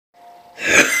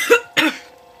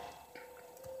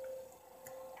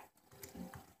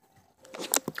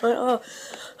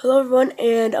Hello everyone,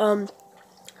 and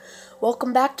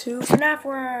welcome back to Fnaf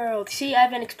World. See,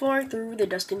 I've been exploring through the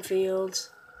Dustin Fields.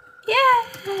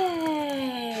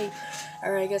 Yay!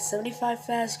 Alright, I got 75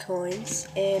 fast coins,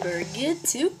 and we're good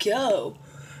to go.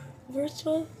 First of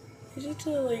all, is it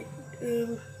did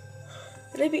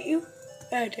I beat you?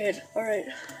 I did. Alright.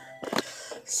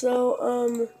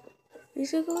 So,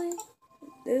 basically,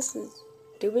 this is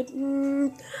stupid.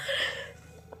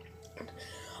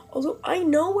 Although I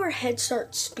know where Head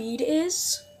Start speed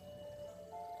is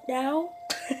now.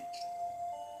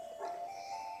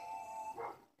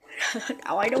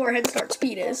 Now I know where Head Start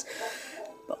speed is.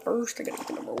 But first I gotta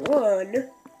get number 1.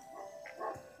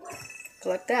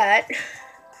 Collect that.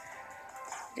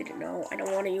 Didn't know. I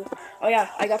don't want to. Oh yeah,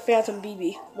 I got Phantom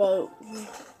BB. Well,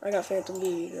 I got Phantom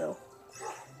BB though.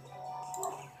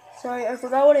 Sorry, I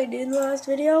forgot what I did in the last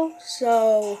video.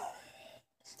 So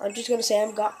I'm just gonna say I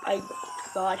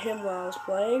got him while I was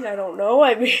playing. I don't know.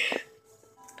 I mean,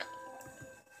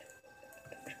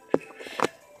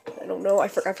 I don't know. I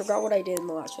forgot what I did in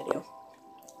the last video.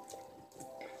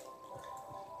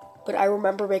 But I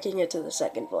remember making it to the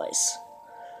 2nd place.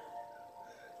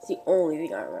 It's the only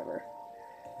thing I remember.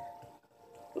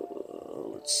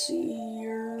 Let's see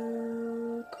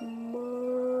here. Come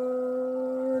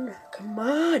on. Come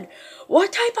on.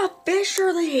 What type of fish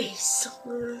are these?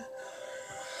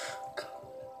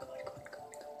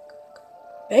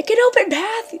 Make an open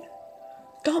path, you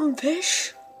dumb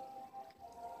fish.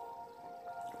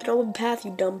 Make an open path,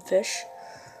 you dumb fish.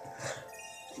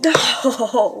 No,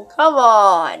 come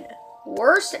on.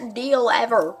 Worst deal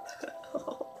ever.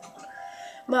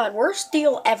 Come on, worst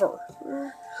deal ever.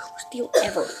 Worst deal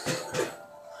ever.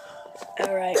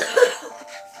 Alright.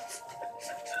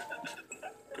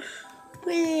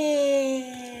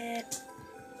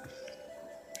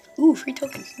 Ooh, free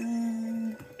tokens.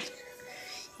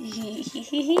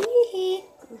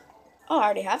 Oh, I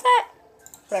already have that?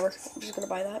 Whatever, I'm just gonna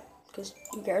buy that, because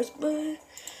who cares? Dang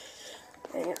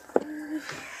it.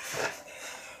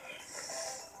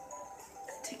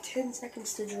 Take 10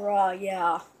 seconds to draw,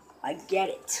 yeah. I get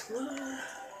it.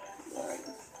 Alright.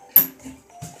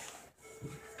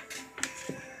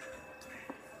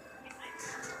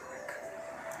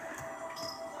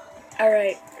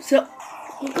 Alright, so,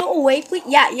 go away, please.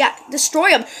 Yeah, destroy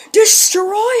him.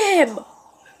 Destroy him!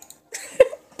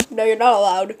 No, you're not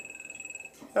allowed.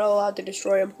 You're not allowed to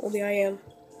destroy him. Only I am.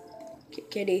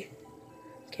 Kitty,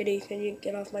 can you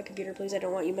get off my computer, please? I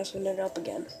don't want you messing it up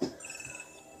again.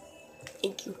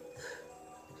 Thank you.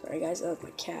 Sorry, guys, that was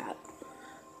my cat.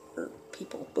 Or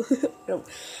people. I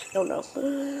don't know.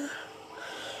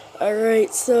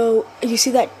 Alright, so, you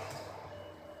see that?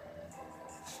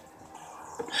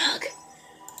 Ugh.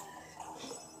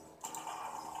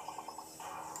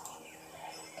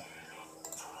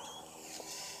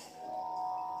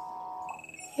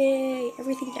 Yay,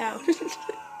 everything down.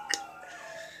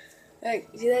 Alright,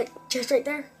 you see that chest right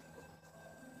there?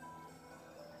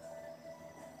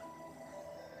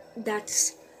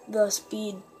 That's the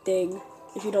speed thing,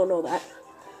 if you don't know that.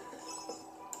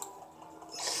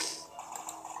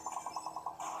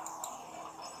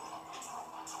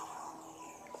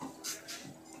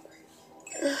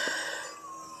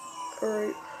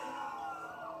 Alright.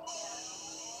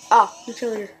 Ah, the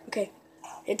failure. Okay.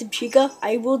 Phantom Chica,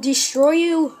 I will destroy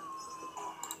you.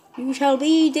 You shall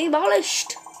be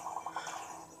demolished.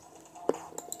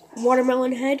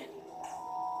 Watermelon head.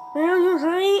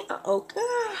 Okay.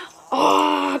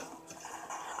 Oh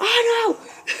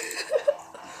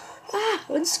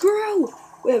no! Unscrew!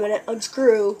 Wait a minute,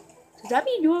 unscrew. Does that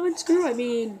mean you unscrew? I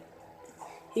mean,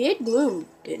 he had gloom,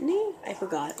 didn't he? I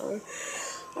forgot.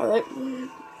 Alright.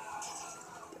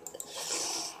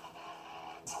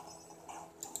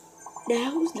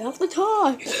 Now's not the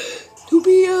time to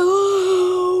be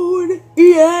alone.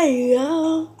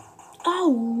 Yeah.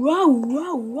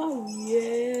 Oh,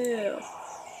 yeah.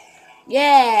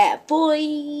 Yeah,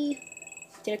 boy.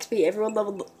 10 XP, everyone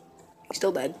leveled. You're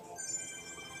still dead.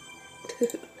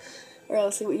 Alright,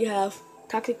 let's see what you have.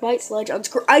 Toxic Bite, Sledge,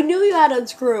 Unscrew. I knew you had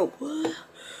Unscrew.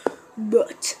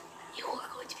 But you are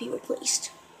going to be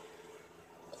replaced.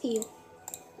 You.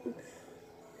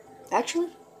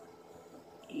 Actually,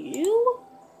 you?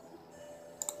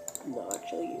 No,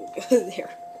 actually, you go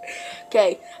there.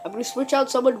 Okay, I'm gonna switch out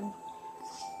someone.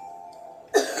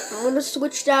 I'm gonna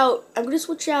switch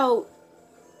out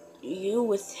you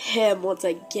with him once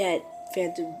I get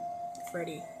Phantom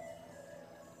Freddy.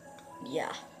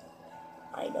 Yeah,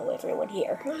 I know everyone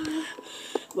here.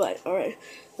 But alright,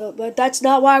 but that's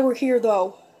not why we're here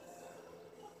though.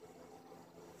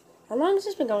 How long has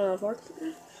this been going on for?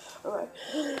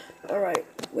 Alright.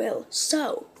 Well,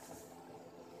 so.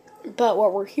 But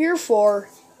what we're here for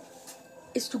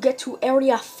is to get to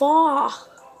Area 4.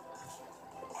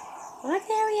 What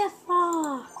Area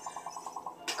 4?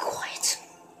 Be quiet.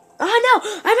 Oh no!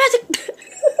 I'm at the.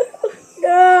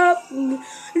 No!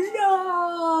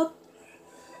 No!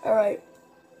 Alright.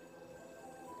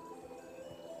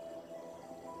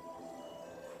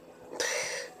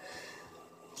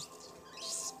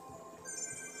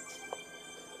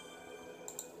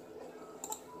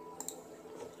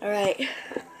 Alright.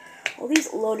 All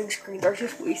these loading screens are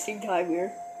just wasting time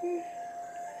here.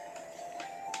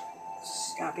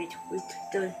 Stop it with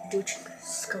the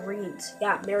screens.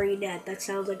 Yeah, Marionette. That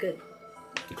sounds like a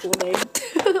cool name.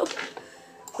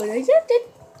 But I said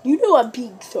it. You know I'm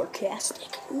being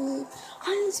sarcastic.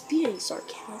 I was being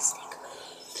sarcastic.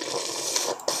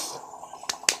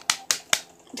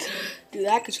 Do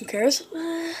that because who cares?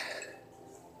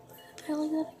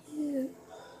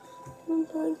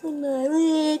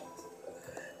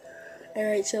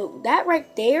 Alright, so that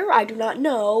right there, I do not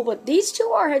know, but these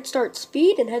two are Head Start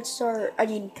Speed and Head Start, I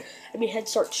mean Head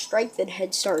Start Strength and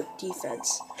Head Start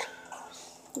Defense.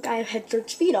 I have Head Start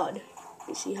Speed on.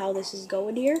 You see how this is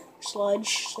going here?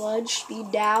 Sludge,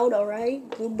 speed down, alright.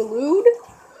 Balloon.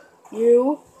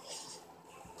 You.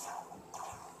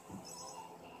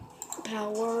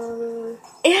 Power.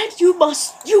 And you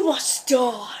must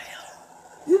die.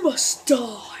 You must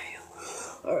die.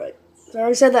 Alright. Sorry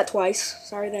I said that twice.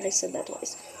 Sorry that I said that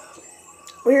twice.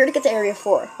 We're here to get to Area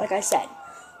 4, like I said.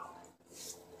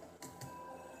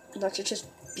 Not to just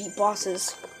beat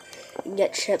bosses and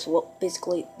get chips. Well,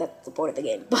 basically, that's the point of the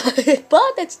game.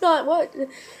 But that's not what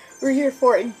we're here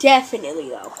for, definitely,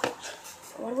 though.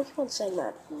 Why do we keep on saying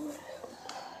that?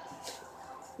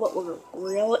 What, we're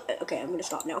real? Okay, I'm gonna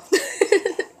stop now.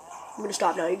 I'm gonna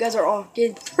stop now. You guys are all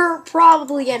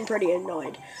probably getting pretty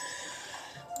annoyed.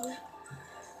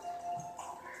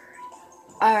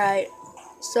 Alright,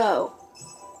 so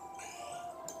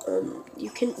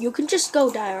you can just go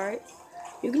die, alright?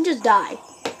 You can just die.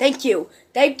 Thank you,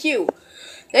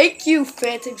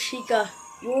 Phantom Chica.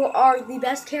 You are the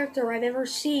best character I've ever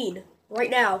seen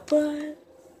right now. But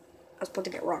I was about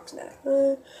to get rocks now.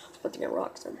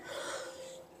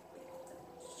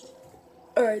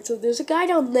 Alright, so there's a guy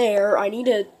down there. I need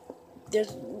to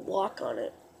just walk on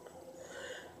it.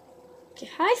 Okay,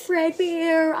 hi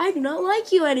Fredbear. I do not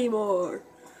like you anymore.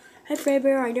 Hi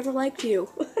Fredbear, I never liked you.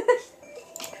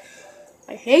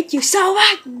 I hate you so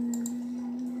much.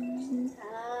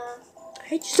 I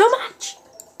hate you so much.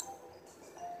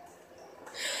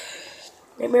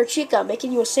 Nightmare Chica,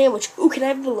 making you a sandwich. Ooh, can I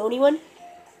have a bologna one?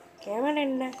 How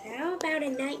about a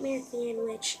nightmare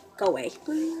sandwich? Go away.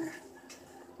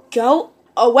 Go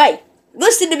away.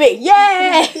 Listen to me.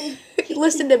 Yay!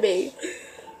 Listen to me.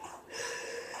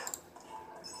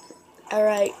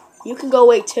 Alright, you can go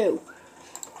away too.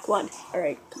 Come on.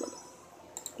 Alright, come on.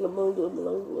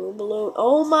 Balloon.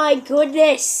 Oh my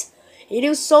goodness! You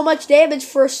do so much damage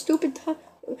for a stupid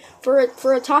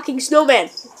for a talking snowman.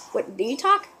 Wait, do you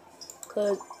talk?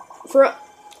 Cause for a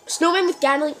snowman with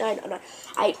Gatling, no.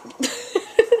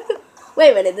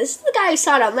 Wait a minute. This is the guy I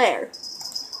saw down there.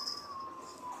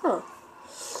 Huh?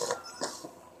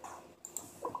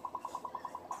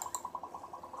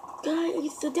 Guy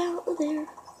is down there.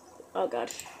 Oh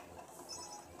gosh.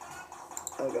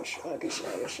 Oh gosh.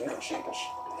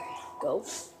 Go.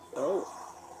 Oh.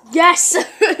 Yes!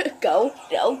 Go.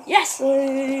 No. Yes!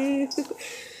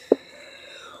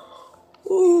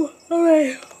 Ooh,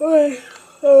 alright. Alright.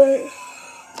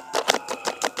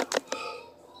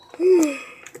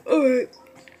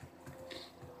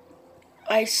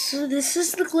 So this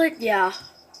is the glitch. Yeah.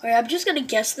 Alright, I'm just gonna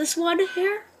guess this one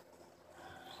here.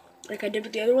 Like I did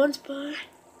with the other ones, but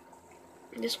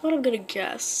this one I'm gonna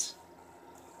guess.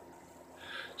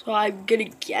 So I'm gonna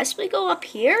guess we go up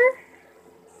here.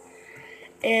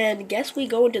 And guess we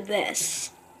go into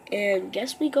this. And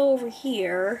guess we go over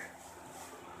here.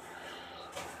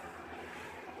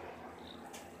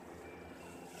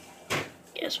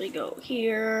 Guess we go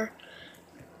here.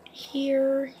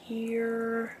 Here.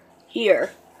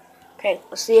 Okay,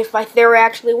 let's see if my theory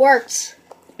actually works.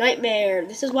 Nightmare.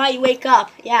 This is why you wake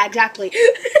up. Yeah, exactly.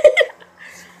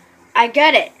 I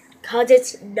get it. Cause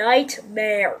it's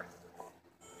nightmare.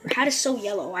 Your hat is so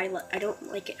yellow. I don't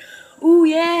like it. Ooh,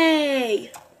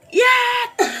 yay!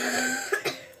 Yeah!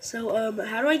 So,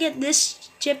 how do I get this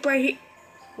chip right here?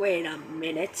 Wait a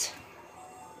minute.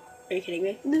 Are you kidding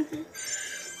me?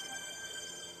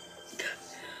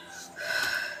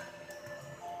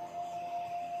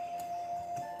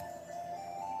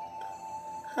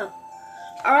 Huh.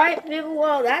 Alright, people,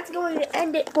 well, that's going to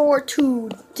end it for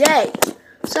today.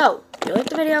 So, if you liked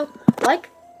the video, like,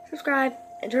 subscribe,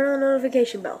 and turn on the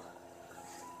notification bell.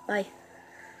 Bye.